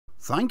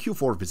Thank you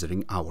for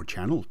visiting our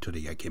channel.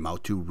 Today I came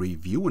out to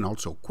review and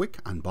also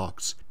quick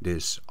unbox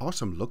this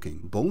awesome looking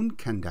bone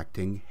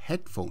conducting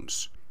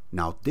headphones.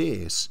 Now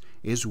this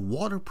is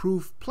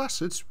waterproof,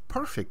 plus it's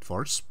perfect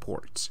for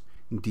sports.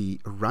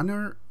 The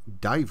Runner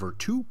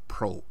Diver2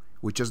 Pro,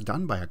 which is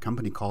done by a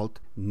company called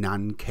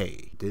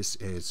NANK. This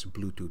is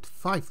Bluetooth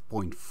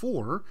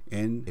 5.4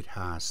 and it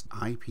has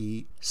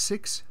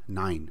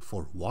IP69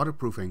 for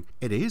waterproofing.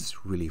 It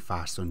is really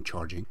fast on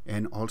charging,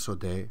 and also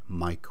the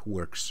mic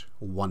works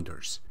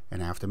wonders.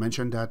 And I have to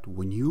mention that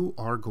when you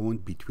are going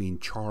between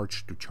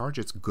charge to charge,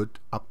 it's good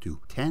up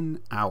to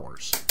 10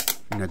 hours.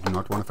 And I do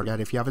not want to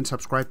forget, if you haven't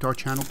subscribed to our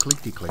channel,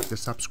 click the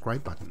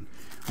subscribe button.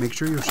 Make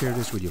sure you share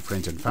this with your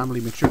friends and family.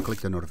 Make sure you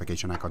click the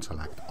notification icon,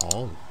 select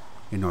all,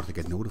 in order to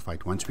get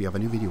notified once we have a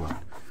new video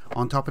out.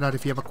 On top of that,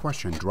 if you have a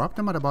question, drop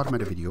them at the bottom of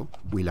the video.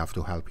 We love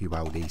to help you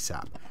out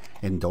ASAP.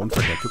 And don't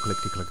forget to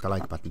click the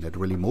like button. That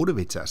really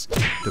motivates us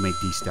to make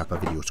these type of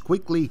videos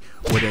quickly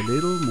with a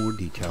little more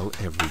detail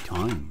every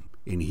time.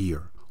 In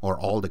here are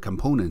all the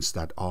components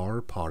that are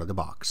part of the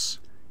box.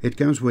 It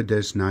comes with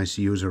this nice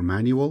user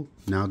manual.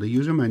 Now the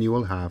user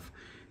manual have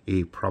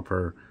a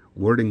proper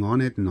wording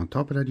on it, and on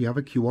top of that you have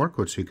a QR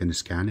code so you can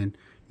scan and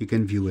you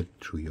can view it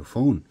through your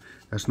phone.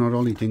 That's not the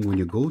only thing. When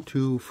you go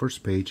to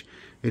first page,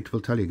 it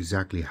will tell you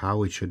exactly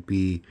how it should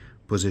be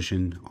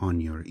positioned on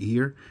your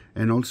ear,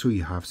 and also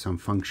you have some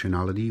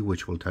functionality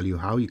which will tell you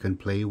how you can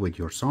play with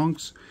your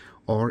songs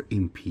or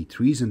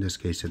MP3s. In this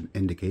case it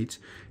indicates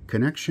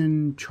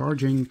connection,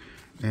 charging,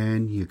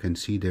 and you can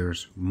see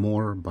there's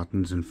more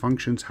buttons and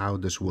functions, how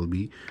this will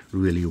be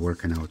really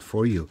working out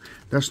for you.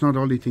 That's not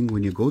the only thing.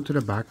 When you go to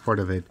the back part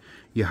of it,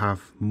 you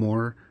have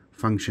more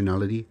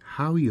functionality,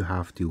 how you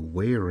have to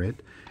wear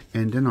it,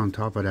 and then on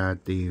top of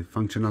that the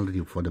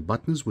functionality for the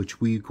buttons, which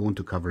we're going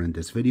to cover in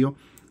this video.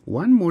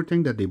 One more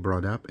thing that they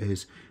brought up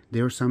is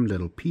there are some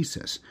little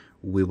pieces.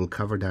 We will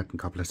cover that in a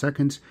couple of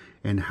seconds,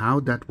 and how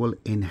that will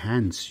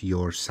enhance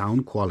your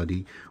sound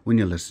quality when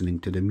you're listening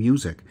to the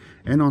music.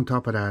 And on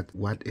top of that,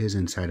 what is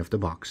inside of the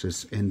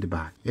boxes in the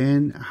back,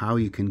 and how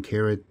you can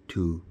carry it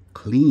to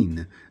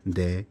clean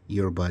the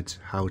earbuds,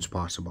 how it's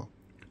possible.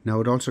 Now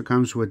it also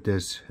comes with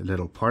this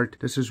little part.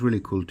 This is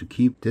really cool to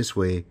keep. This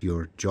way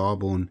your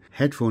jawbone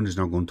headphone is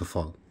not going to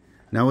fall.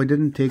 Now I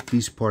didn't take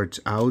these parts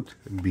out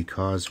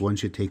because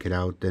once you take it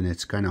out, then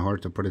it's kind of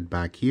hard to put it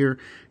back here.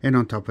 And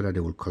on top of that, it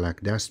will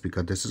collect dust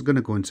because this is going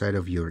to go inside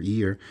of your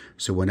ear.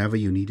 So whenever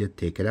you need it,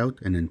 take it out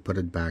and then put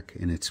it back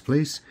in its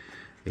place.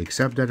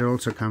 Except that it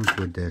also comes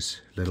with this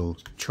little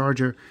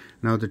charger.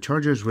 Now the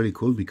charger is really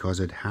cool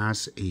because it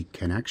has a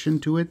connection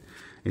to it.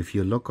 If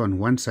you look on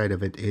one side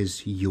of it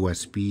is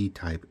USB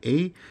type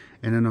A,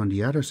 and then on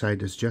the other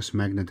side is just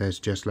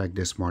magnetized, just like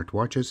the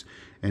smartwatches,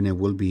 and it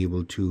will be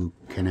able to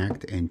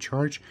connect and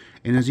charge.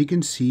 And as you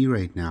can see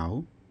right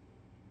now,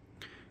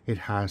 it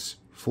has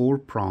 4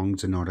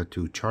 prongs in order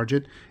to charge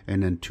it,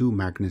 and then 2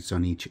 magnets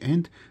on each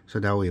end,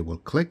 so that way it will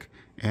click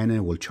and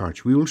it will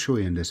charge. We will show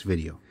you in this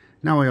video.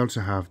 Now I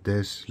also have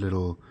this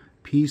little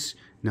piece.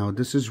 Now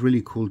this is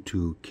really cool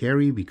to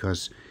carry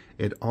because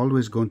it's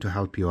always going to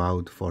help you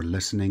out for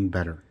listening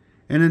better.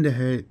 And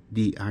in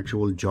the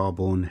actual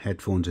jawbone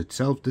headphones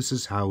itself, this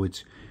is how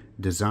it's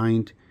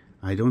designed.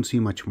 I don't see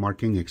much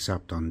marking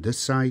except on this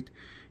side.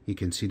 You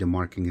can see the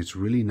marking is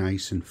really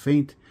nice and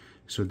faint,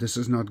 so this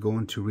is not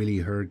going to really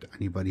hurt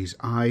anybody's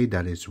eye.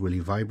 That is really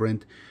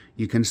vibrant.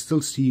 You can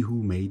still see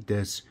who made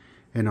this.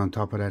 And on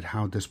top of that,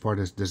 how this part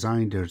is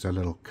designed, there's a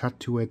little cut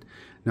to it.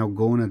 Now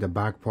going at the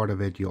back part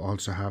of it, you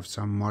also have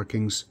some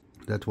markings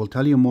that will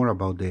tell you more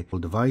about the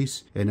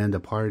device, and then the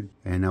part.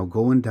 And now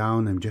going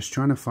down, I'm just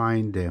trying to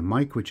find the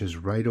mic, which is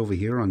right over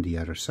here on the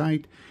other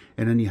side.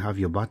 And then you have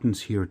your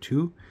buttons here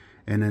too,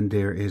 and then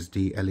there is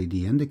the LED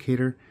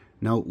indicator.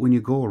 Now when you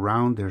go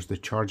around, there's the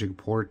charging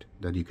port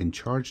that you can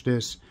charge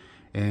this,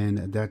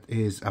 and that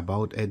is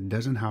about it.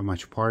 Doesn't have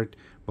much part,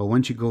 but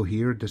once you go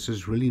here, this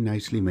is really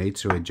nicely made,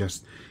 so it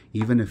just,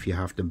 even if you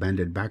have to bend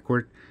it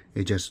backward,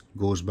 it just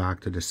goes back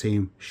to the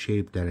same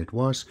shape that it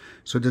was.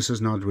 So this is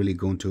not really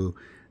going to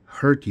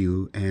hurt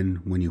you. And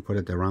when you put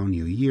it around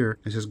your ear,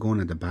 this is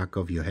going at the back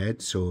of your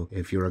head. So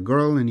if you're a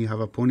girl and you have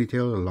a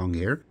ponytail or long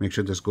hair, make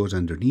sure this goes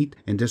underneath,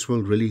 and this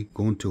will really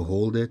going to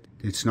hold it.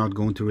 It's not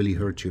going to really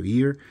hurt your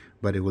ear,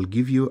 but it will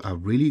give you a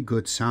really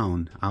good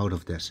sound out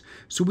of this.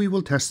 So we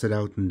will test it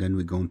out, and then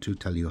we're going to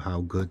tell you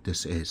how good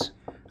this is.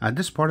 At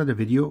this part of the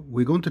video,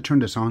 we're going to turn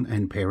this on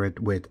and pair it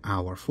with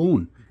our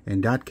phone.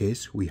 In that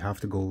case, we have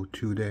to go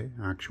to the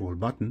actual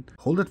button,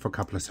 hold it for a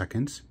couple of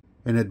seconds,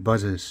 and it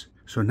buzzes.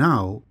 So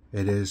now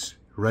it is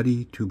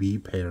ready to be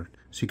paired.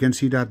 So you can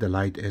see that the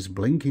light is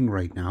blinking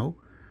right now,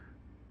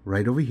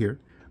 right over here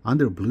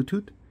under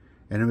Bluetooth.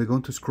 And then we're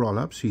going to scroll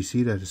up, so you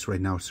see that it's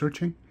right now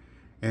searching,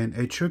 and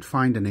it should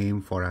find a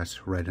name for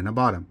us right in the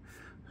bottom.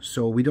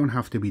 So we don't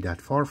have to be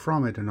that far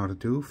from it in order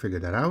to figure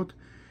that out.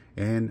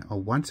 And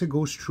once it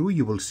goes through,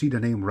 you will see the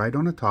name right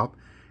on the top.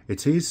 It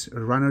says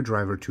Runner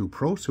Diver2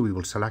 Pro, so we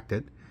will select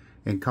it.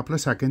 In a couple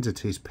of seconds, it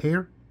says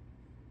pair,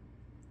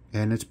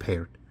 and it's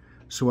paired.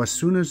 So as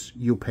soon as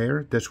you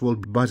pair, this will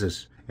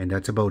buzzes, and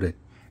that's about it.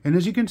 And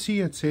as you can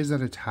see, it says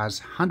that it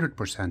has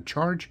 100%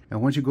 charge.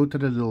 And once you go to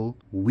the little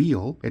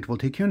wheel, it will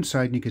take you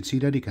inside and you can see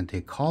that you can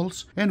take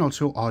calls and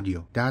also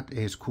audio. That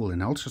is cool,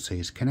 and also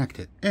says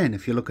connected. And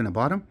if you look in the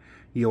bottom,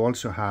 you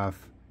also have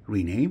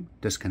rename,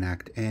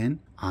 disconnect, and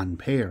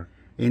unpair.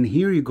 And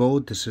here you go.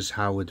 This is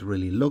how it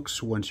really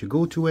looks once you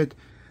go to it.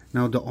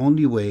 Now the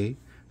only way,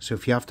 so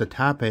if you have to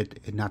tap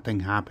it,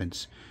 nothing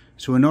happens.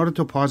 So in order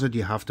to pause it,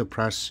 you have to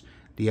press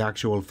the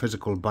actual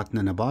physical button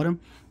in the bottom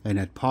and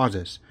it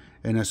pauses.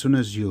 And as soon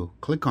as you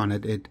click on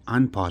it, it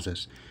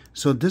unpauses.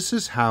 So this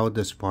is how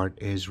this part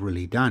is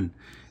really done.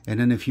 And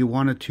then if you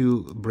wanted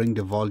to bring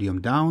the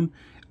volume down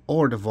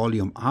or the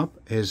volume up,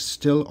 is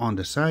still on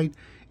the side,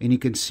 and you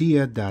can see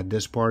it that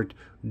this part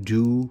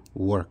do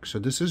work. So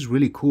this is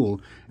really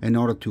cool in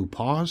order to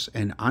pause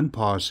and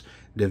unpause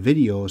the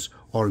videos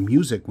or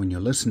music when you're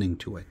listening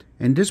to it.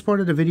 In this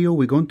part of the video,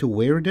 we're going to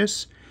wear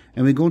this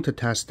and we're going to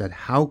test that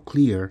how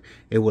clear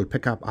it will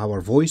pick up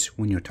our voice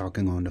when you're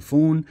talking on the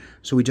phone.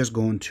 So we're just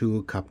going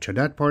to capture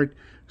that part.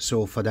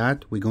 So for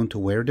that, we're going to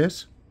wear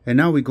this. And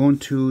now we're going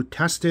to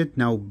test it.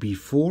 Now,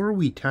 before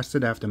we test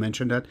it, I have to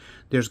mention that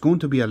there's going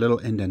to be a little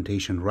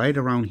indentation right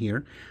around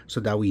here so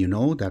that you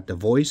know that the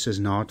voice is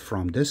not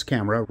from this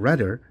camera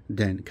rather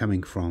than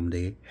coming from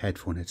the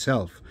headphone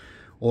itself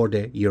or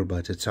the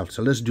earbuds itself.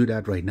 So let's do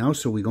that right now.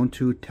 So we're going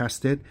to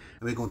test it.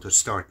 And we're going to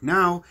start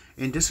now.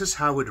 And this is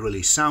how it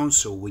really sounds.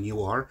 So when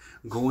you are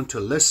going to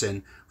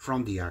listen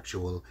from the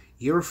actual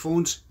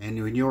earphones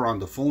and when you're on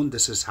the phone,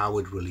 this is how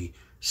it really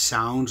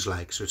sounds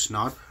like. So it's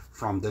not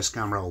from this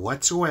camera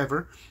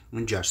whatsoever,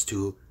 and just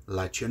to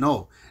let you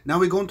know. Now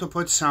we're going to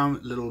put some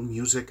little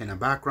music in the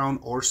background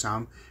or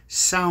some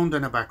sound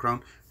in the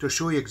background to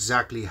show you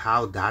exactly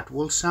how that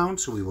will sound.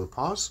 So we will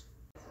pause.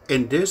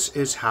 And this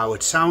is how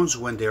it sounds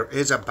when there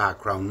is a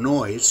background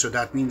noise. So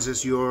that means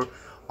as you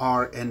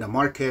are in the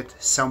market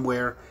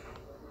somewhere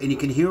and you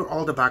can hear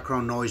all the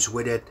background noise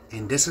with it.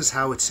 And this is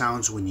how it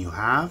sounds when you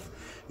have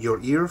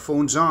your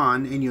earphones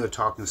on and you're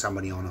talking to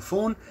somebody on a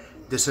phone.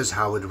 This is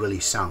how it really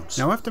sounds.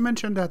 Now I have to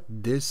mention that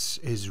this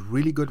is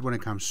really good when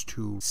it comes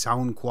to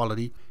sound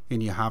quality,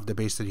 and you have the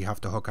bass that you have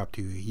to hook up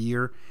to your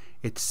ear.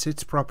 It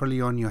sits properly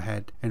on your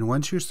head, and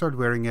once you start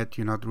wearing it,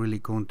 you're not really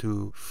going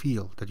to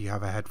feel that you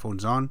have a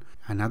headphones on.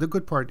 Another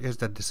good part is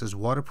that this is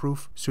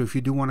waterproof, so if you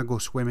do want to go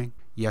swimming,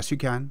 yes you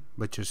can,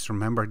 but just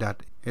remember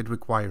that it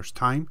requires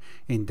time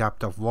in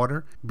depth of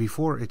water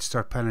before it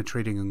starts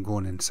penetrating and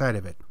going inside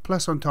of it.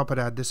 Plus on top of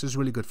that, this is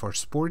really good for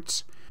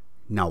sports.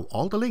 Now,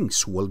 all the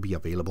links will be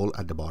available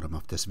at the bottom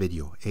of this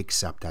video,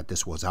 except that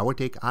this was our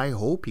take. I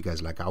hope you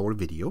guys like our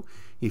video.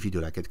 If you do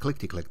like it, click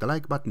the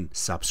like button,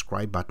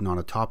 subscribe button on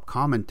the top,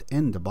 comment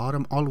in the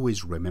bottom.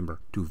 Always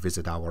remember to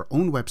visit our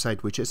own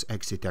website, which is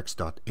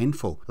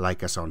xctex.info.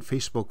 Like us on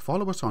Facebook,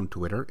 follow us on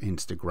Twitter,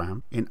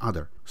 Instagram, and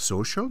other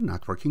social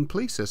networking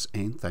places,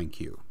 and thank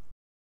you.